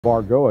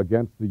Embargo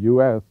against the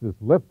U.S. is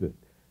lifted.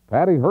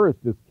 Patty Hearst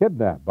is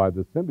kidnapped by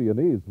the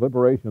Symbionese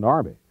Liberation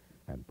Army,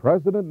 and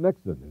President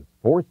Nixon is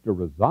forced to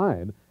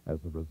resign as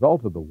a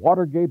result of the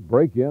Watergate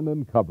break-in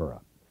and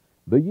cover-up.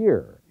 The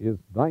year is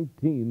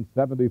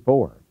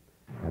 1974,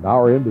 and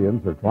our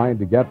Indians are trying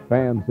to get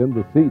fans in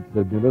the seats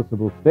at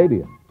Municipal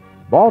Stadium.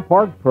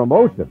 Ballpark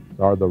promotions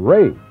are the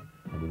rage,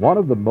 and one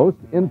of the most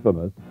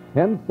infamous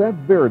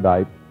 10-cent beer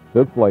nights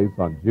took place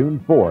on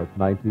June 4th,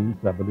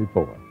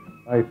 1974.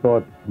 I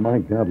thought, my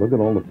God, look at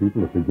all the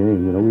people at the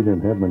game. You know, we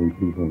didn't have many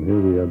people in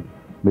here. We had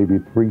maybe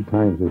 3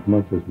 times as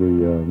much as we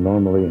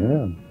normally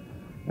have.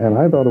 And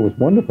I thought it was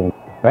wonderful.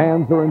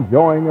 Fans are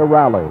enjoying a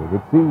rally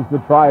that sees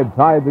the Tribe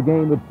tie the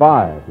game at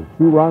 5 with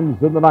 2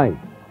 runs in the ninth.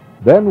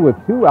 Then with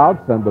 2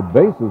 outs and the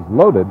bases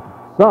loaded,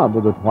 some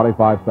of the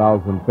 25,000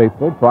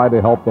 faithful try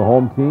to help the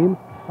home team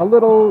a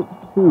little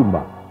too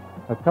much.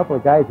 A couple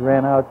of guys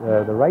ran out.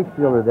 The right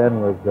fielder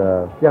then was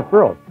Jeff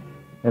Burrows.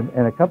 And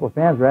a couple of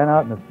fans ran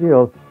out in the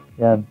field,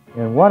 and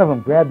one of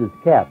them grabbed his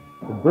cap.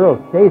 And Burrows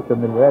chased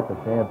him, and the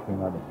fans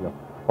came on the field.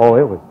 Oh,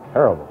 it was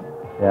terrible.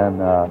 And,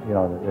 you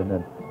know, and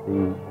then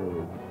the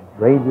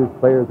Rangers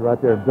players were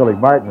out there, and Billy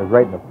Martin was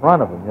right in the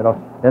front of them, you know.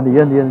 And the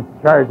Indians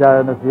charged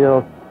out on the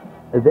field.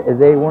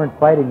 They weren't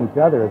fighting each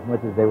other as much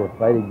as they were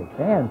fighting the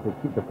fans to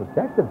keep the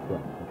protective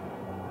thing.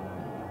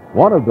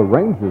 One of the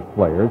Rangers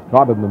players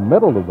caught in the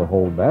middle of the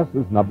whole mess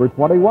is number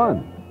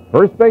 21,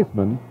 first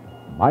baseman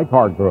Mike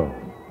Hargrove.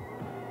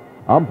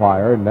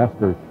 Umpire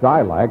Nestor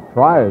Shylock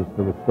tries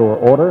to restore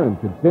order and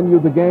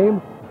continue the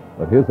game,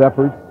 but his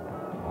efforts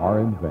are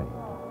in vain.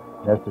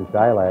 Nestor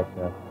Shylock,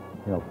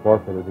 you know,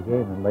 forfeited the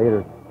game, and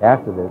later,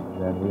 after this,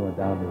 then we went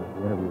down to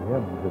interview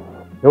him. He said,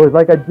 it was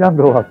like a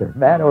jungle out there,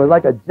 man. It was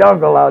like a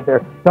jungle out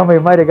there. Somebody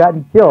might have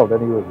gotten killed,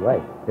 and he was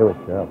right. It was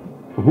terrible.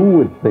 Who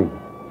would think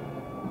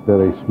that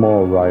a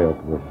small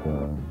riot would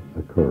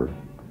occur?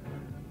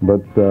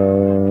 But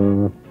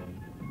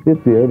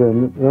it did,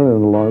 and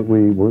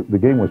the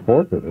game was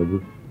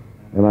forfeited,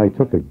 and I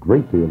took a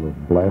great deal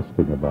of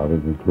blasting about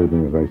it,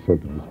 including, as I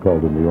said, it was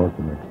called in New York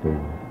the next day.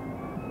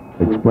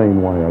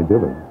 Explain why I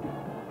did it.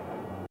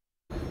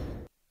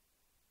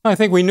 I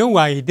think we knew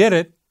why he did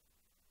it.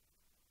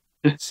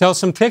 Sell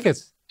some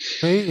tickets.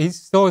 He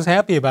still was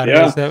happy about it.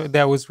 Yeah.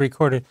 That was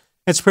recorded.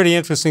 It's pretty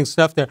interesting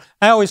stuff there.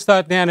 I always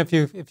thought, Dan, if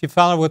you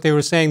follow what they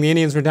were saying, the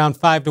Indians were down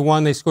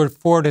 5-1. They scored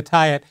 4 to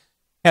tie it.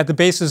 Had the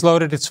bases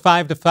loaded, it's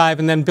 5-5,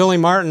 and then Billy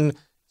Martin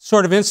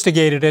sort of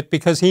instigated it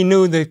because he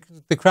knew the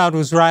crowd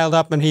was riled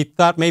up, and he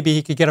thought maybe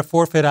he could get a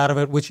forfeit out of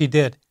it, which he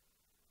did.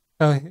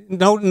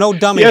 No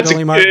dummy,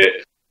 Billy Martin.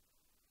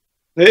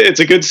 It's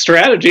a good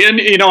strategy, and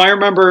you know, I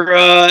remember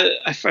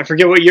I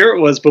forget what year it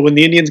was, but when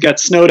the Indians got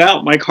snowed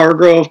out, Mike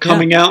Hargrove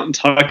coming out and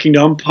talking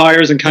to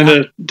umpires and kind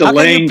of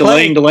delaying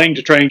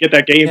to try and get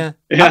that game.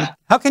 Yeah.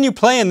 How can you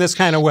play in this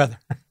kind of weather?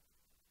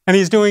 And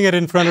he's doing it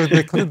in front of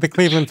the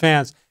Cleveland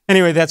fans.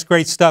 Anyway, that's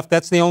great stuff.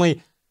 That's the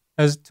only,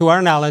 as to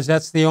our knowledge,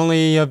 that's the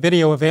only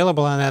video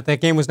available on that.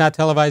 That game was not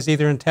televised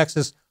either in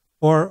Texas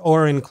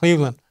or in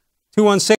Cleveland. 216